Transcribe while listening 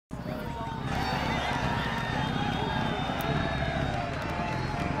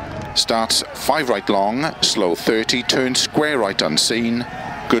Starts 5 right long, slow 30, turn square right unseen.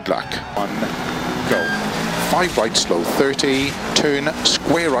 Good luck. 1, go. 5 right, slow 30, turn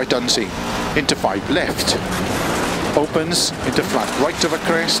square right unseen. Into 5 left. Opens into flat right of a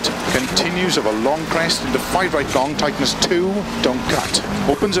crest, continues of a long crest into 5 right long, tightens 2, don't cut.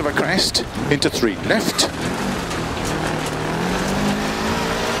 Opens of a crest, into 3 left,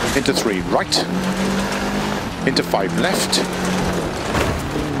 into 3 right, into 5 left,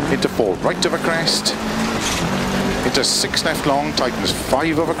 into 4 right of a crest, into 6 left long, tightens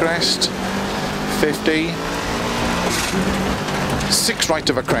 5 of a crest, 50, 6 right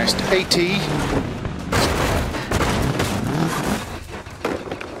of a crest, 80,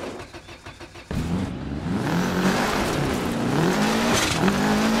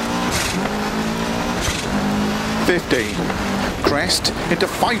 crest, into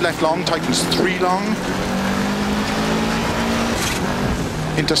 5 left long, tightens 3 long,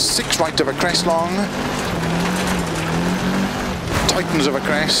 into 6 right of a crest long, tightens of a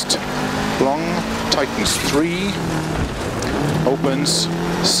crest, long, tightens 3, opens,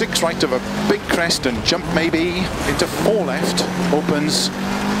 6 right of a big crest and jump maybe, into 4 left, opens,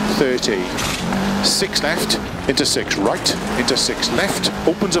 30, 6 left, into 6 right, into 6 left,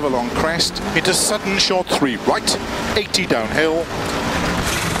 opens of a long crest, into sudden short 3 right, 80 downhill,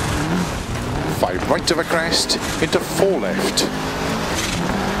 5 right of a crest, into 4 left,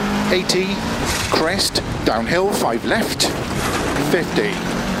 80, crest, downhill, 5 left, 50,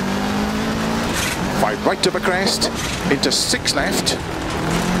 5 right of a crest, into 6 left,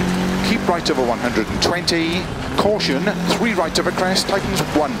 keep right over 120, caution, 3 right of a crest, tightens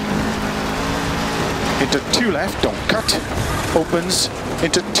 1, into 2 left, don't cut, opens,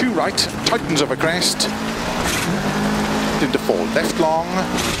 into 2 right, tightens of a crest, into 4 left long,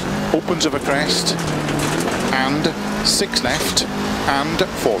 opens of a crest, and 6 left, and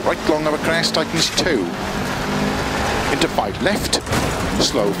 4 right long of a crest, tightens 2, into 5 left,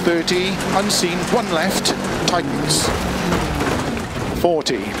 slow 30, unseen, 1 left, tightens,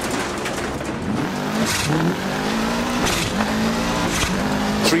 40,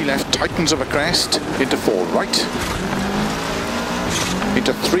 3 left, tightens of a crest, into 4 right,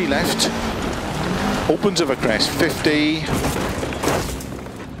 into 3 left, opens of a crest, 50,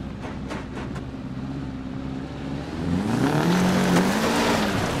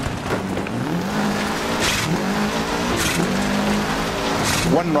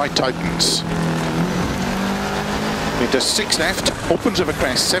 1 right, tightens, into 6 left, opens of a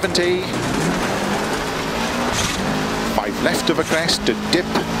crest, 70, 5 left of a crest to dip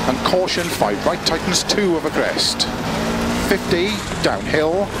and caution, 5 right, tightens 2 of a crest, 50,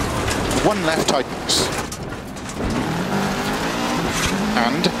 downhill, 1 left, tightens,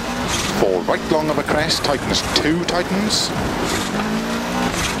 and 4 right long of a crest, tightens 2, tightens,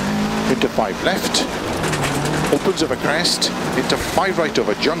 into 5 left, opens of a crest, into 5 right of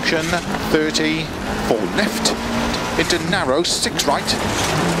a junction, 30, 4 left, into narrow, 6 right,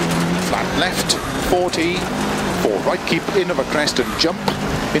 flat left, 40, 4 right, keep in of a crest and jump,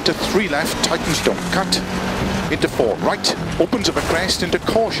 into 3 left, tightens, don't cut, into 4 right, opens of a crest, into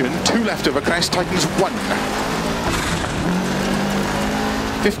caution, 2 left of a crest, tightens 1,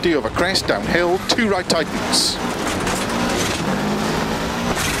 50 of a crest, downhill, 2 right, tightens,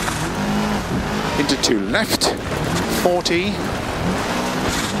 into 2 left, 40,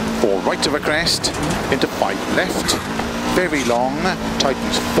 4 right of a crest, into 5 left, very long,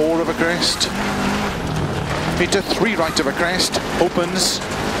 tightens 4 of a crest, into 3 right of a crest, opens,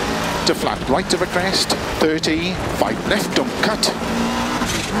 to flat right of a crest, 30, 5 left, don't cut,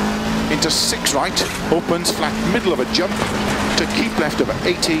 into 6 right, opens, flat middle of a jump, to keep left of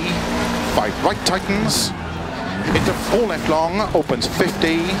 80, 5 right, tightens, into 4 left long, opens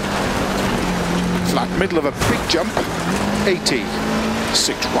 50, flat middle of a big jump, 80,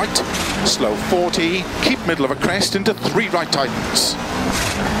 6 right, slow 40, keep middle of a crest, into 3 right, tightens,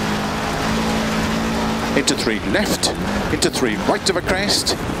 into 3 left, into 3 right of a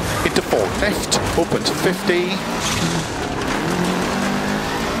crest, into 4 left, opens 50,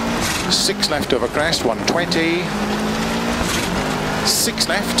 6 left of a crest, 120, 6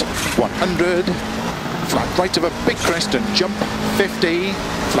 left, 100, flat right of a big crest and jump, 50,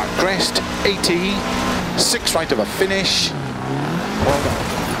 flat crest, 80, 6 right of a finish, well done.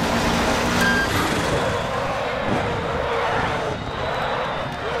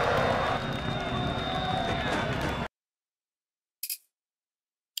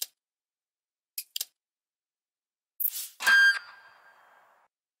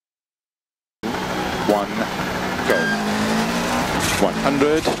 One, go.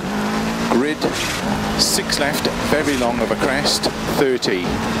 100. grid, 6 left, very long of a crest, 30.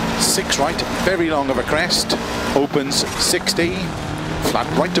 6 right, very long of a crest, opens 60. Flat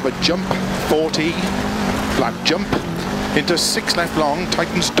right of a jump, 40. Flat jump, into 6 left long,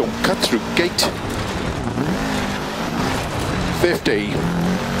 tightens, don't cut through gate. 50.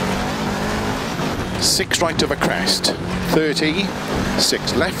 6 right of a crest, 30.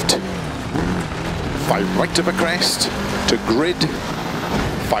 6 left. 5 right of a crest, to grid.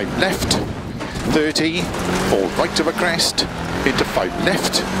 5 left. 30. 4 right of a crest, into 5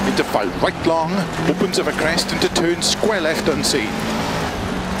 left, into 5 right long, opens of a crest, into turn square left unseen.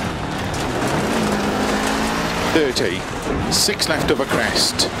 30. 6 left of a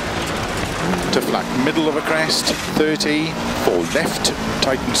crest, to flat middle of a crest, 30. 4 left,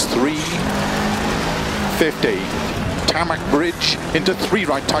 tightens 3. 50. Tarmac bridge, into 3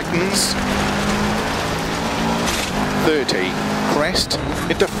 right tightens. 30. Crest,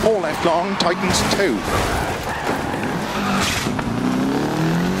 into 4 left long, tightens 2.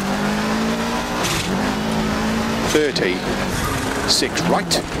 30. 6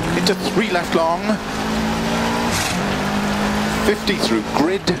 right, into 3 left long. 50 through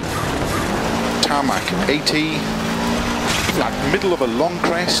grid. Tarmac 80. Flat middle of a long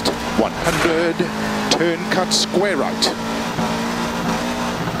crest, 100. Turn cut square right.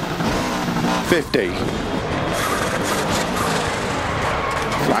 50.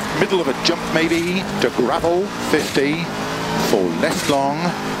 Flat middle of a jump maybe, to gravel, 50. 4 left long.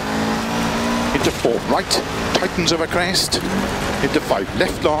 Into 4 right, tightens of a crest. Into 5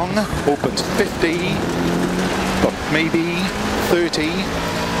 left long, opens 50. Bump maybe, 30.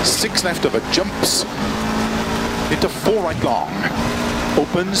 6 left of a jumps. Into 4 right long.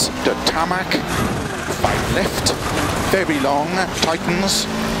 Opens to tarmac. 5 left, very long, tightens.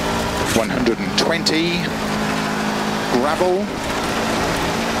 120. Gravel.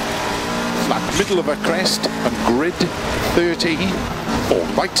 Flat middle of a crest and grid, 30. 4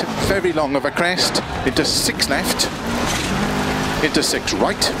 right, very long of a crest. Into 6 left. Into 6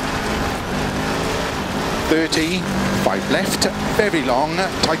 right. 30. 5 left, very long,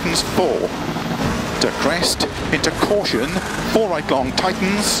 tightens 4. To crest, into caution, 4 right long,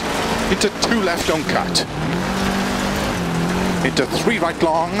 tightens. Into 2 left, don't cut. Into 3 right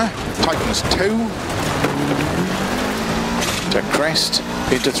long, tightens 2. To crest,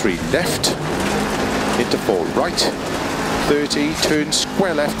 into 3 left. Into 4 right. 30, turn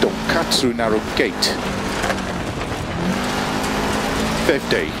square left, don't cut through narrow gate.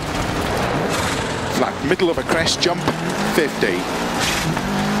 50. Flat middle of a crest jump, 50.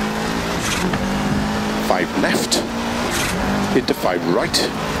 5 left, into 5 right,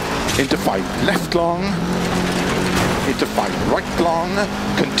 into 5 left long, into 5 right long,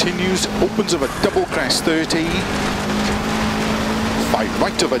 continues, opens of a double crest, 30. 5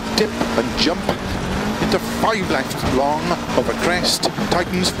 right of a dip and jump, into 5 left long of a crest,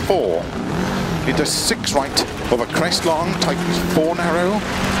 tightens 4. Into 6 right of a crest long, tightens 4 narrow.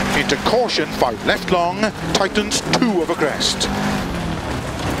 Into caution, 5 left long, tightens 2 of a crest.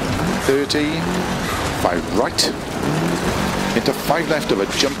 30, 5 right. Into 5 left of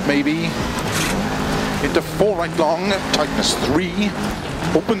a jump maybe. Into 4 right long, tightens 3.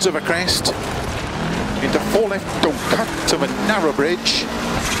 Opens of a crest. Into 4 left, don't cut, of a narrow bridge.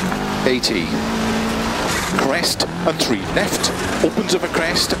 80. Crest and 3 left, opens of a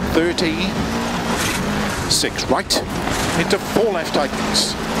crest, 30. 6 right, into 4 left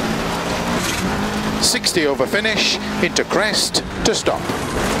tightens. 60 over finish, into crest, to stop.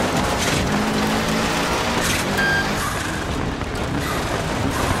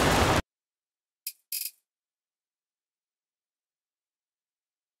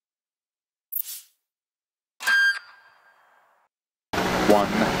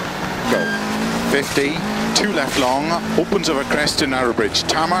 Go. 50, 2 left long, opens of a crest to narrow bridge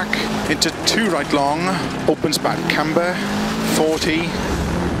tarmac, into 2 right long, opens back camber, 40,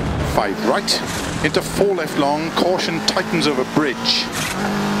 5 right, into 4 left long, caution tightens over bridge,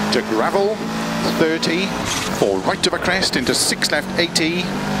 to gravel, 30, 4 right of a crest, into 6 left, 80,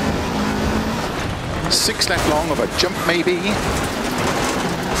 6 left long of a jump maybe,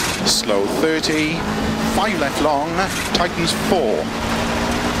 slow 30, 5 left long, tightens 4,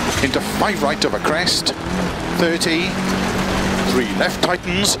 into 5 right of a crest, 30, 3 left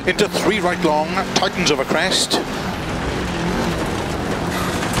tightens, into 3 right long, tightens of a crest,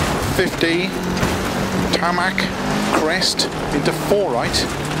 50, tarmac, crest, into 4 right,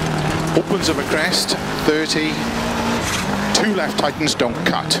 opens of a crest, 30, 2 left tightens, don't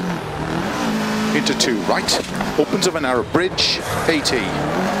cut, into 2 right, opens of a narrow bridge, 80,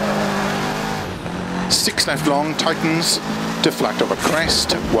 6 left long, tightens, to flat over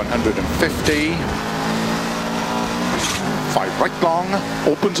crest, 150. 5 right long,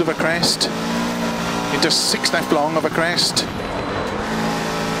 opens over crest, into 6 left long over crest,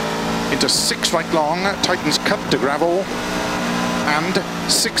 into 6 right long, tightens cut to gravel,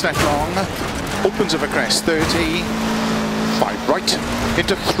 and 6 left long, opens over crest, 30. 5 right,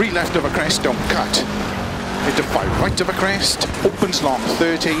 into 3 left over crest, don't cut, into 5 right over crest, opens long,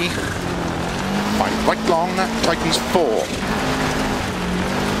 30. 5 right long, tightens 4.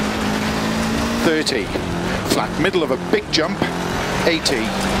 30. Flat middle of a big jump, 80.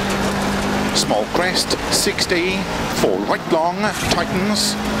 Small crest, 60. 4 right long,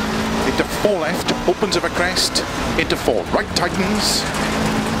 tightens. Into 4 left, opens of a crest. Into 4 right, tightens.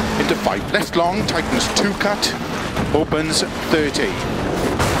 Into 5 left long, tightens 2 cut. Opens 30.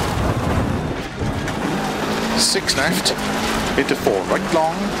 6 left. Into 4 right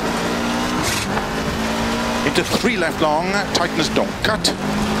long. Into 3 left long, tightens don't cut.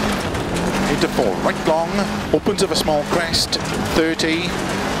 Into 4 right long, opens of a small crest, 30.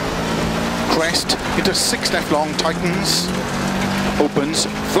 Crest, into 6 left long, tightens. Opens,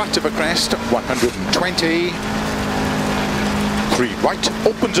 flat of a crest, 120. 3 right,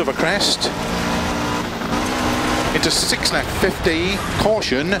 opens of a crest. Into 6 left, 50.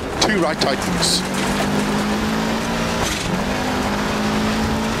 Caution, 2 right, tightens.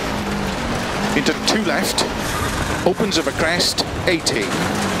 Into 2 left, opens of a crest, 80.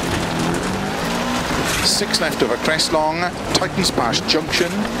 6 left of a crest long, tightens past junction,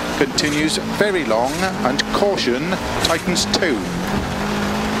 continues very long, and caution, tightens 2.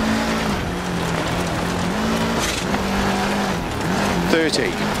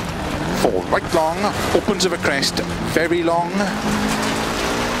 30. 4 right long, opens of a crest, very long.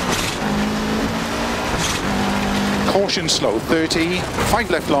 Caution slow, 30. 5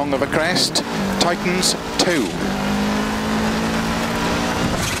 left long of a crest, tightens 2.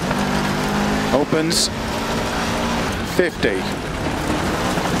 Opens 50.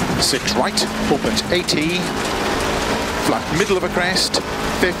 6 right, opens 80. Flat middle of a crest,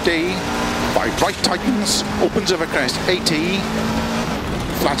 50. 5 right, tightens, opens of a crest, 80.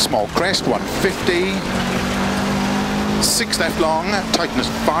 Flat small crest, 150. 6 left long, tightens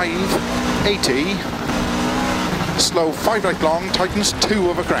 5, 80. Slow 5 right long, tightens 2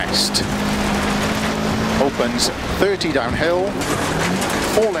 over crest. Opens 30 downhill.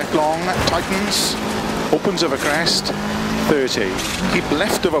 4 left long, tightens. Opens over crest, 30. Keep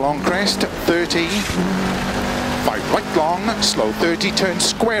left of a long crest, 30. 5 right long, slow 30, turn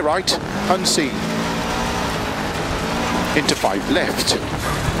square right, unseen. Into 5 left.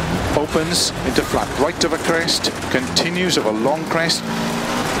 Opens into flat right of a crest, continues of a long crest.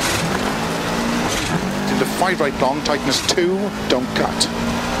 Into 5 right long, tightens 2, don't cut.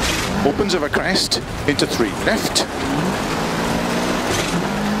 Opens of a crest, into 3 left.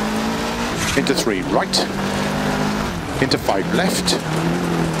 Into 3 right. Into 5 left.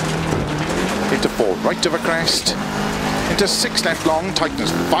 Into 4 right of a crest. Into 6 left long,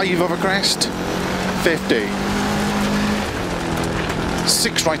 tightens 5 of a crest. 50.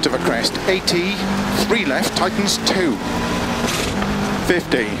 6 right of a crest, 80. 3 left, tightens 2.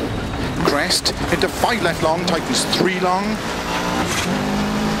 50. Crest, into 5 left long, tightens 3 long.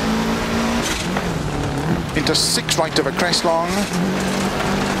 Into 6 right of a crest long.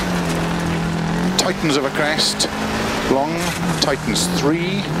 Tightens of a crest, long, tightens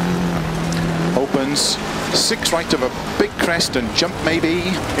 3. Opens 6 right of a big crest and jump maybe.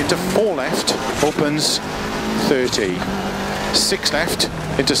 Into 4 left, opens 30. 6 left,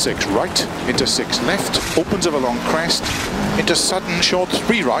 into 6 right, into 6 left, opens of a long crest, into sudden short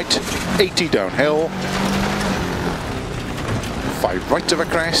 3 right, 80 downhill. 5 right of a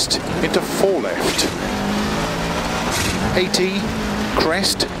crest, into 4 left. 80,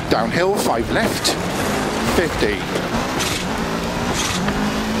 crest, downhill, 5 left, 50.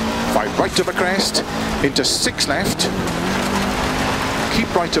 5 right of a crest, into 6 left.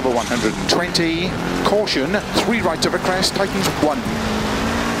 Keep right over 120. Caution, 3 right of a crest, tightens 1.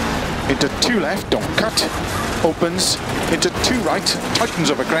 Into 2 left, don't cut. Opens, into 2 right, tightens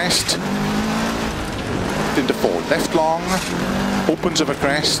of a crest. Into 4 left long, opens of a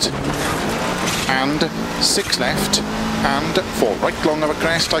crest. And 6 left, and 4 right long of a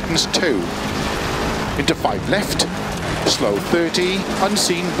crest, tightens 2. Into 5 left, slow 30,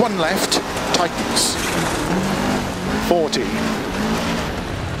 unseen, 1 left, tightens. 40.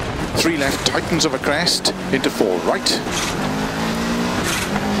 3 left, tightens of a crest, into 4 right,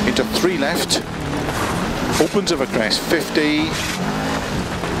 into 3 left, opens of a crest, 50,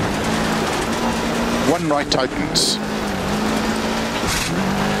 1 right, tightens,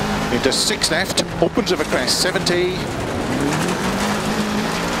 into 6 left, opens of a crest, 70,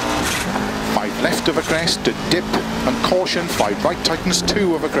 5 left over crest to dip and caution, 5 right tightens,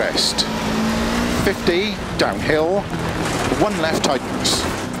 2 over crest. 50 downhill, 1 left tightens.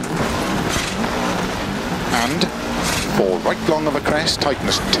 And 4 right long over crest,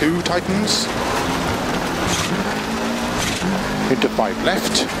 tightens, 2 tightens. Into 5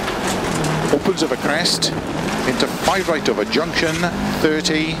 left, opens over crest, into 5 right over junction,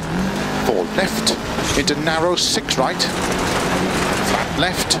 30, 4 left, into narrow, 6 right, flat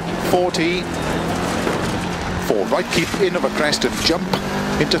left, 40, 4 right, keep in over crest and jump,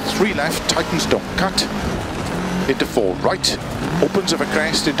 into 3 left, tightens, don't cut, into 4 right, opens over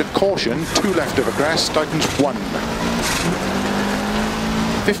crest, into caution, 2 left over crest, tightens, 1.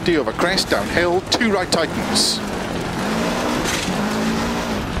 50 over crest, downhill, 2 right tightens.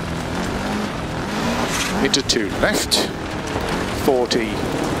 Into 2 left, 40,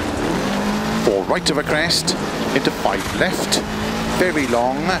 4 right over crest, into 5 left, very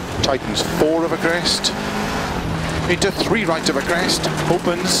long, tightens, 4 over crest, into 3 right over crest,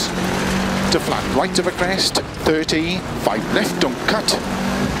 opens, to flat right over crest, 30, 5 left, don't cut,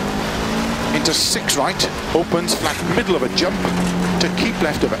 into 6 right, opens, flat middle of a jump, to keep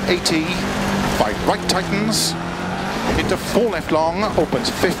left over 80, 5 right tightens, into 4 left long, opens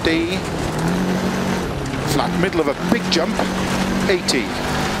 50, flat middle of a big jump, 80,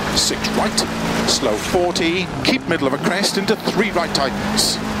 6 right, slow 40, keep middle of a crest, into 3 right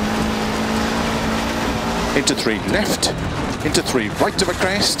tightens, into 3 left, into 3 right of a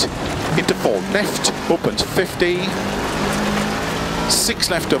crest, into 4 left, opens 50, 6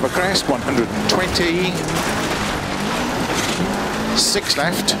 left over crest, 120, 6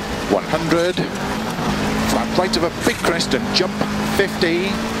 left, 100, flat right of a big crest and jump, 50,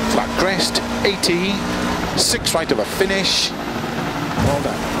 flat crest, 80, 6 right of a finish, well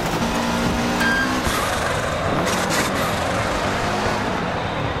done.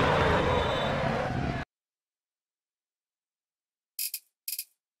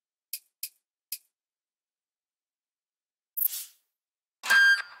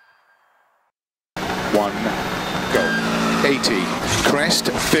 One, go. 80, crest,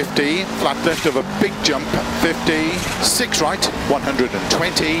 50, flat left of a big jump, 50, 6 right,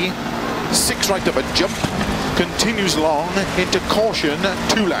 120, 6 right of a jump, continues long, into caution,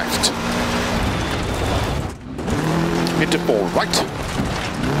 2 left, into 4 right,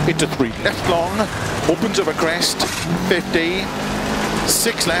 into 3 left long, opens over crest, 50,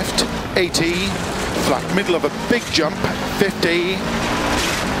 6 left, 80, flat middle of a big jump, 50,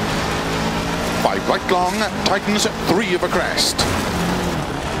 5 right long, tightens, 3 over crest,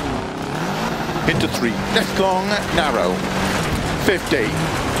 into 3 left long, narrow, 50,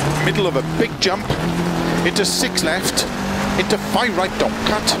 middle of a big jump, into 6 left, into 5 right, don't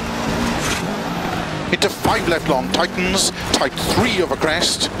cut, into 5 left long, tightens, tight 3 over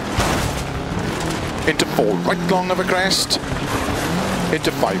crest, into 4 right long over crest,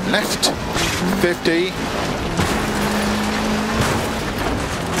 into 5 left, 50,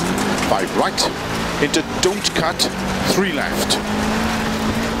 5 right, into don't cut, 3 left,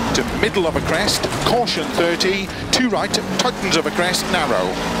 to middle of a crest, caution 30, 2 right, tightens of a crest, narrow,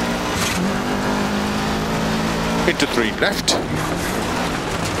 into 3 left,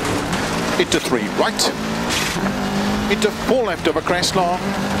 into 3 right, into 4 left of a crest long,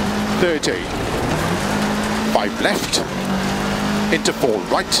 30, 5 left, into 4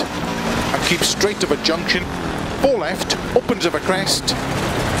 right, and keep straight of a junction, 4 left, opens of a crest,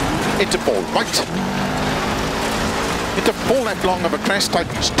 into 4 right, into 4 left long of a crest,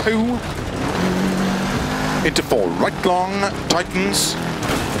 tightens 2, into 4 right long, tightens,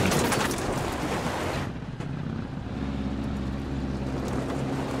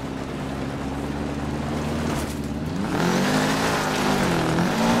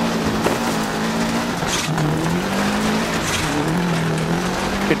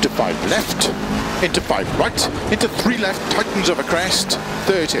 into 5 left, into 5 right, into 3 left, tightens of a crest,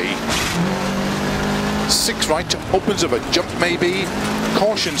 30, 6 right, opens of a jump maybe,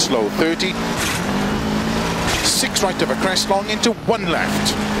 caution slow 30, 6 right of a crest long, into 1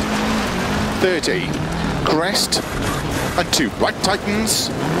 left, 30, crest, and 2 right tightens,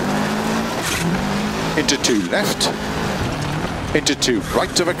 into 2 left, into 2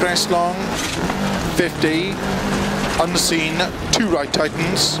 right of a crest long, 50, unseen, 2 right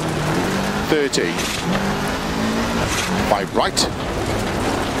tightens, 30, 5 right,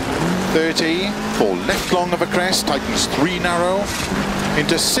 30, 4 left long of a crest, tightens 3 narrow,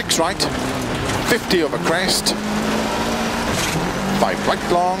 into 6 right, 50 of a crest, 5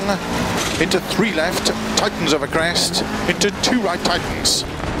 right long, into 3 left, tightens of a crest, into 2 right tightens,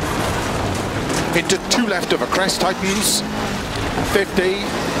 into 2 left of a crest, tightens, 50,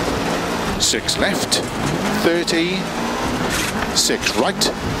 6 left, 30, 6 right,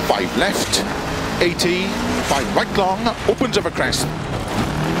 5 left, 80, 5 right long, opens of a crest,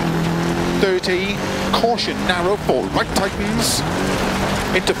 30, caution narrow, 4 right tightens,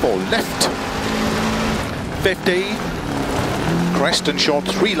 into 4 left, 50, crest and short,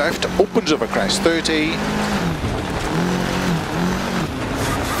 3 left, opens of a crest, 30,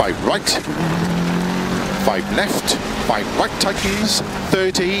 5 right, 5 left, 5 right tightens,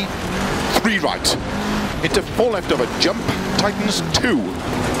 30, 3 right, into 4 left of a jump, tightens 2,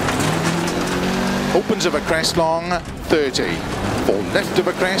 opens of a crest long, 30, 4 left of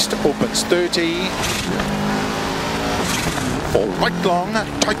a crest, opens 30, 4 right long,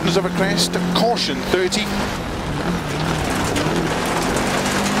 tightens of a crest, caution 30,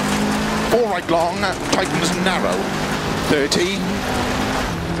 4 right long, tightens narrow, 30,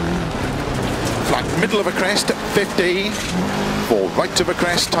 flat middle of a crest, 50, 4 right of a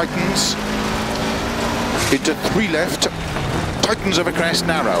crest, tightens, into 3 left, tightens of a crest,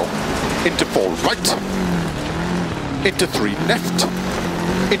 narrow, into 4 right, into 3 left,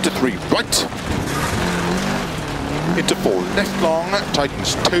 into 3 right, into 4 left long,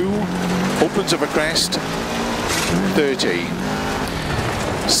 tightens 2, opens of a crest, 30,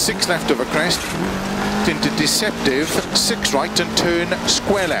 6 left of a crest, into deceptive, 6 right and turn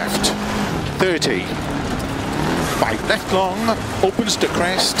square left, 30, 5 left long, opens to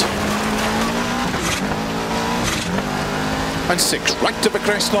crest, and 6 right of a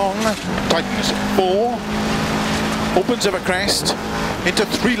crest long, tightens 4, opens of a crest, into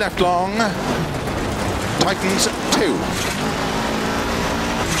 3 left long, tightens 2,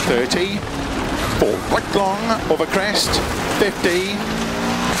 30, 4 right long, over crest, 50,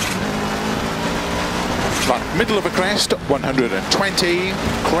 flat middle of a crest, 120,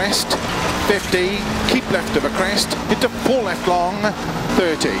 crest, 50, keep left of a crest, into 4 left long,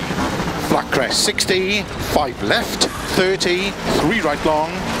 30, flat crest, 60, 5 left, 30, 3 right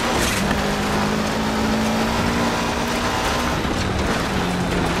long,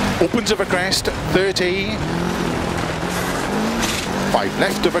 opens of a crest, 30, 5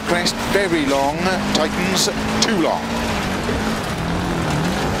 left of a crest, very long, tightens 2 long,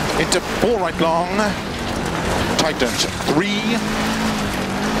 into 4 right long, tightens 3,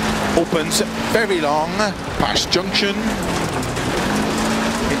 opens very long, past junction,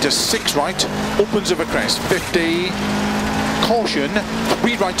 into 6 right, opens of a crest, 50, caution,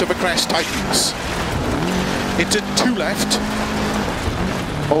 3 right of a crest, tightens, into 2 left,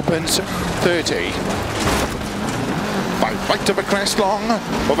 opens 30, 5 right of a crest long,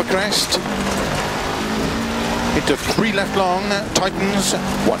 of a crest, into 3 left long, tightens,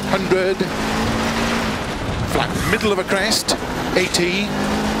 100, flat middle of a crest, 80,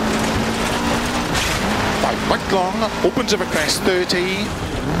 5 right long, opens of a crest, 30,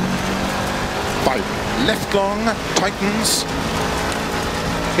 5 left long, tightens,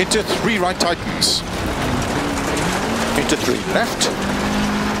 into 3 right tightens, into 3 left,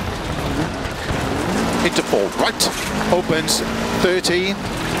 into 4 right, opens 30,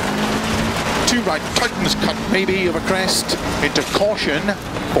 2 right tightens, cut maybe of a crest, into caution,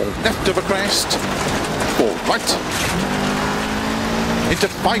 4 left of a crest, 4 right, into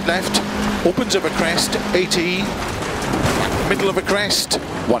 5 left, opens of a crest, 80, middle of a crest,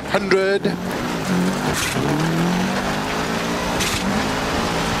 100,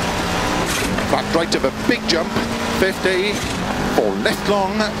 flat right of a big jump, 50, 4 left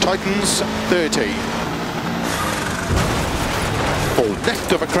long, tightens, 30, 4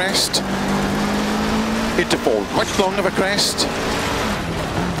 left of a crest, into 4 right long of a crest,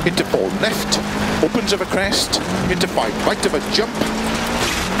 into 4 left, opens of a crest, into 5 right of a jump,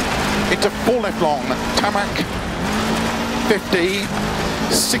 into 4 left long, tarmac, 50,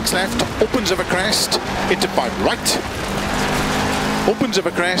 6 left, opens of a crest, into 5 right, opens of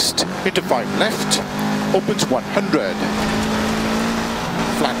a crest, into 5 left, opens 100,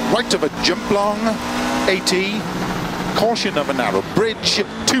 flat right of a jump long, 80, caution of a narrow bridge,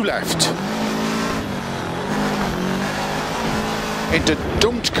 2 left, into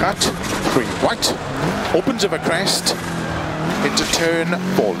don't cut, 3 right, opens of a crest, into turn,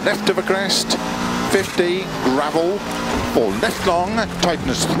 4 left of a crest, 50, gravel, 4 left long,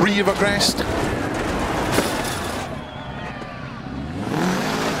 tightness 3 of a crest,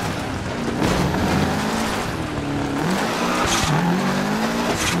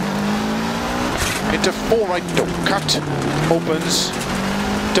 into 4 right, don't cut, opens,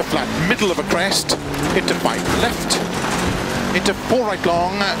 to flat middle of a crest, into 5 left, into 4 right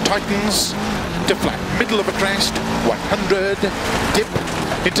long, tightens, to flat middle of a crest, 100, dip,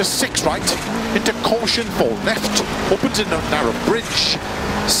 into 6 right, into caution 4 left, opens in a narrow bridge,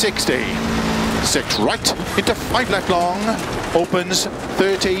 60, 6 right, into 5 left long, opens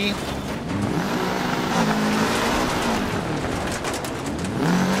 30,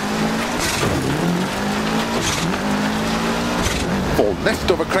 4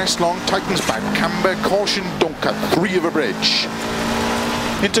 left over crest long, tightens back camber, caution, don't cut 3 over bridge,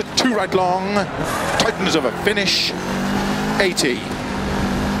 into 2 right long, tightens over finish, 80,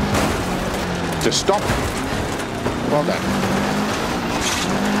 to stop, well done.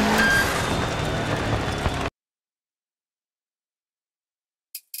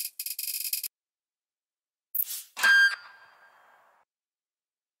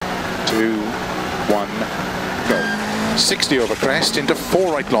 Two, 1, go. 60 over crest, into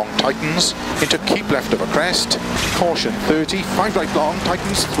 4 right long, tightens, into keep left over crest, caution 30, 5 right long,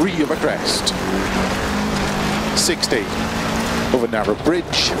 tightens 3 over crest, 60 over narrow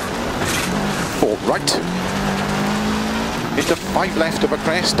bridge, 4 right, into 5 left over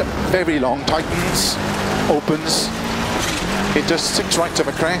crest, very long, tightens, opens, into 6 right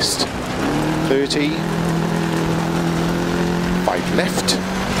over crest, 30, 5 left,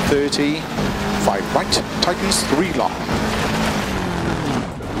 30, 5 right, tightens 3 long,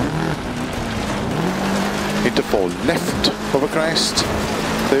 into 4 left over crest,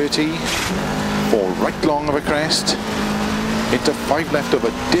 30, 4 right long over crest, into 5 left over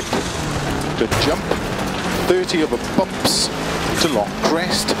dip, to jump, 30 over bumps, to long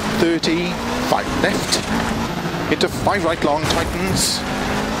crest, 30, 5 left, into 5 right long tightens,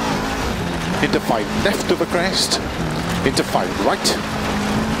 into 5 left over crest, into 5 right,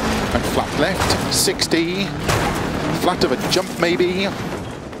 and flat left, 60, flat of a jump maybe,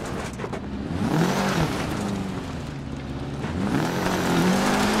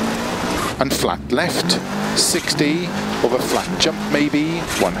 and flat left, 60, over flat jump maybe,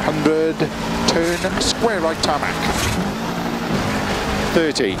 100, turn, square right tarmac,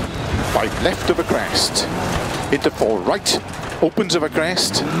 30, 5 left of a crest, into 4 right, opens of a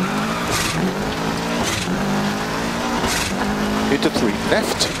crest, into 3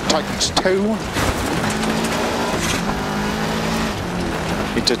 left, tightens toe,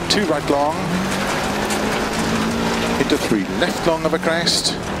 into 2 right long, into 3 left long of a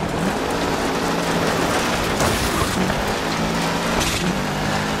crest,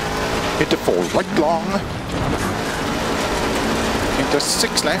 into 4 right long, into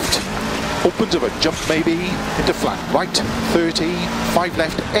 6 left, opens of a jump maybe, into flat right, 30, 5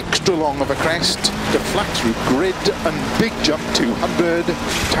 left, extra long of a crest, to flat through grid and big jump 200,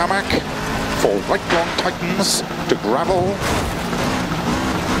 tarmac, 4 right long tightens, to gravel,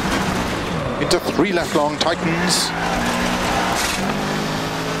 into 3 left long tightens,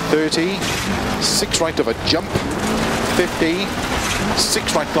 30, 6 right of a jump, 50,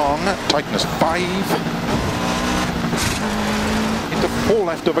 6 right long, tightens 5, into 4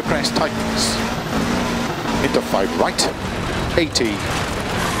 left over crest, tightens, into 5 right, 80,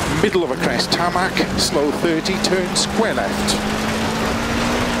 middle of a crest, tarmac, slow 30, turn square left,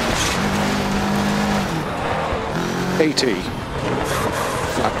 80,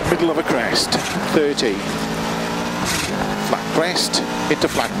 flat middle of a crest, 30, flat crest, into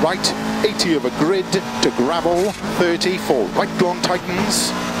flat right, 80 over grid, to gravel, 30, 4 right long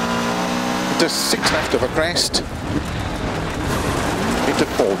tightens, into 6 left over crest, into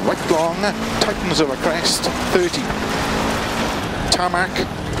 4 right long, tightens over crest, 30, tarmac,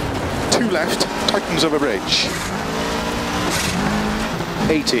 2 left, tightens over bridge,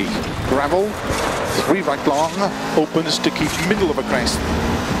 80, gravel, 3 right long, opens to keep middle of a crest,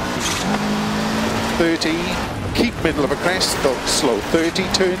 30, keep middle of a crest, slow 30,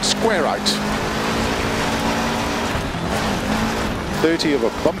 turn square right, 30 over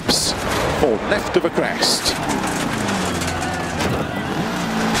bumps, 4 left of a crest,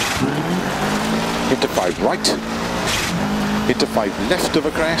 into 5 right, into 5 left of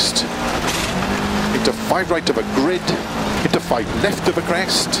a crest, into 5 right of a grid, into 5 left of a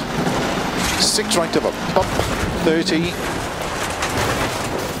crest, 6 right of a bump, 30,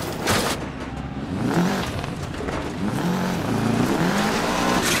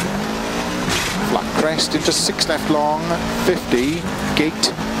 flat crest, into 6 left long, 50,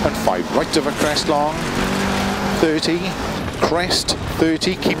 gate, and 5 right of a crest long, 30, crest,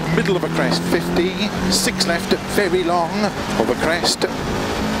 30, keep middle of a crest, 50, 6 left, very long, of a crest,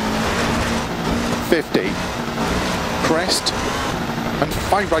 50, crest, and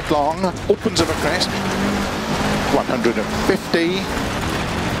 5 right long, opens of a crest, 150,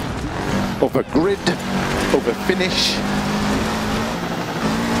 over grid, over finish,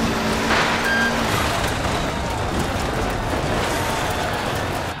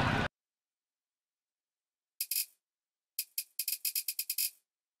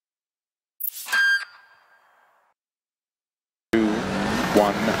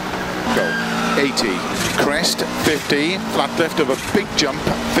 1, go. 80, crest, 50, flat left of a big jump,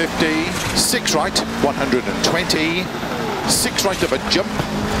 50, 6 right, 120, 6 right of a jump,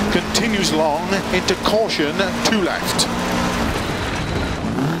 continues long, into caution, 2 left,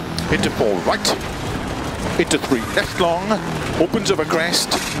 into 4 right, into 3 left long, opens of a crest,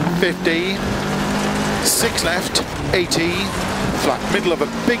 50, 6 left, 80, flat middle of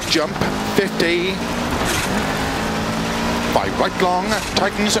a big jump, 50, 5 right long,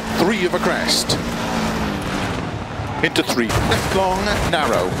 tightens 3 of a crest, into 3 left long,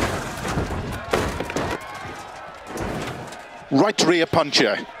 narrow, right rear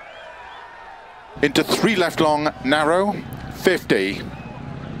puncher, into 3 left long, narrow, 50,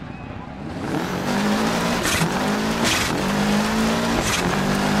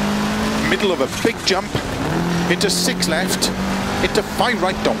 middle of a big jump, into 6 left, into 5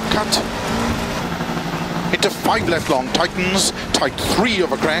 right, don't cut, into 5 left long, tightens, tight 3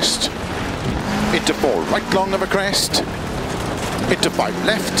 of a crest, into 4 right long of a crest, into 5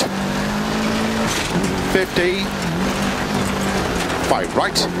 left, 50, 5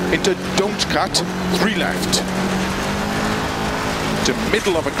 right, into don't cut, 3 left, to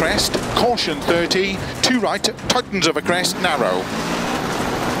middle of a crest, caution 30, 2 right, tightens of a crest, narrow,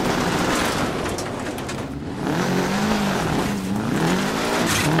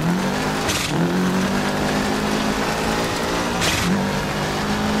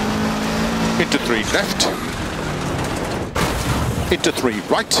 into 3 left, into 3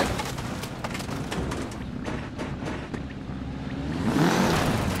 right,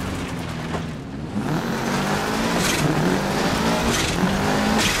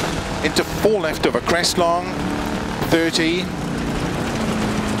 into 4 left of a crest long, 30,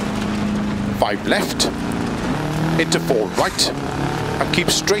 5 left, into 4 right, and keep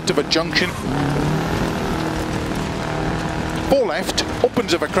straight of a junction, 4 left,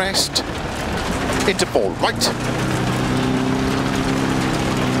 opens of a crest, into 4 right,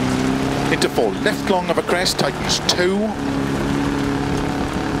 into 4 left long of a crest, tightens 2,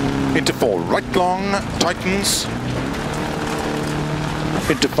 into 4 right long, tightens,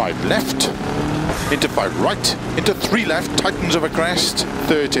 into 5 left, into 5 right, into 3 left, tightens of a crest,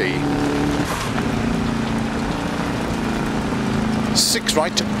 30, 6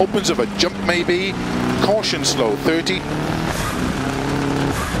 right, opens of a jump maybe, caution slow, 30,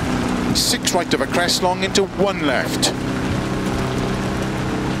 6 right of a crest long, into 1 left,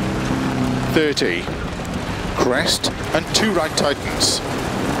 30, crest and 2 right tightens,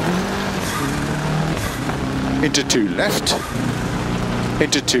 into 2 left,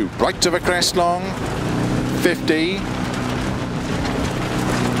 into 2 right of a crest long, 50,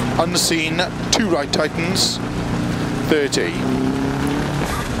 unseen, 2 right tightens, 30,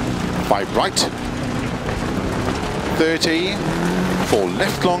 5 right, 30, 4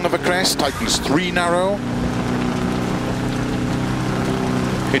 left long of a crest, tightens 3 narrow,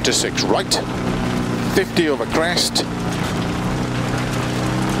 into 6 right, 50 of a crest,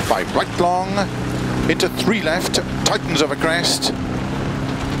 5 right long, into 3 left, tightens of a crest,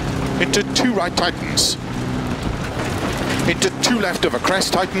 into 2 right tightens, into 2 left of a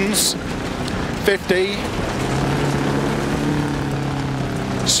crest tightens, 50,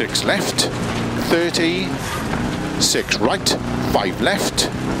 6 left, 30, 6 right, 5 left,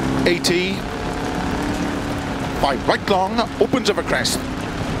 80, 5 right long, opens of a crest,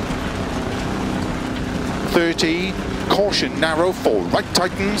 30, caution narrow, 4 right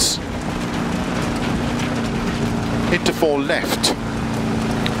tightens, into 4 left,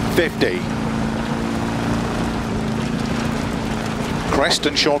 50, crest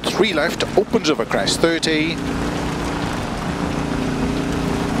and short 3 left, opens of a crest, 30,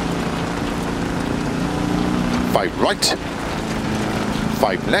 5 right,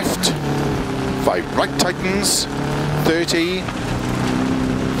 5 left, 5 right tightens, 30,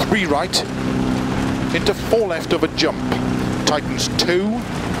 3 right, into 4 left of a jump, tightens 2,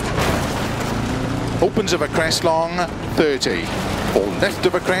 opens of a crest long, 30, 4 left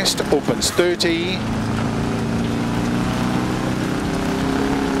of a crest, opens 30,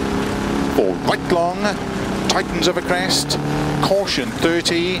 4 right long, tightens of a crest, caution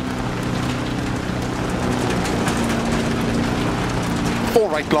 30, 4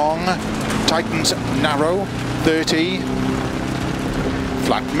 right long, tightens narrow, 30,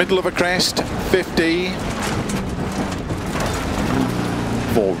 flat middle of a crest, 50,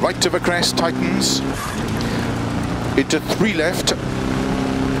 4 right of a crest, tightens, into 3 left,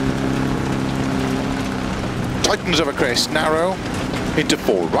 tightens of a crest, narrow, into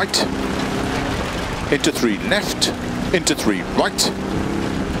 4 right, into 3 left, into 3 right,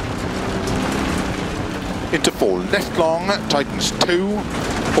 into 4 left long, tightens 2,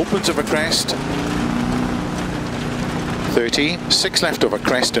 opens over crest, 30, 6 left over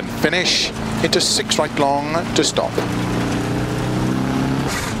crest and finish, into 6 right long to stop.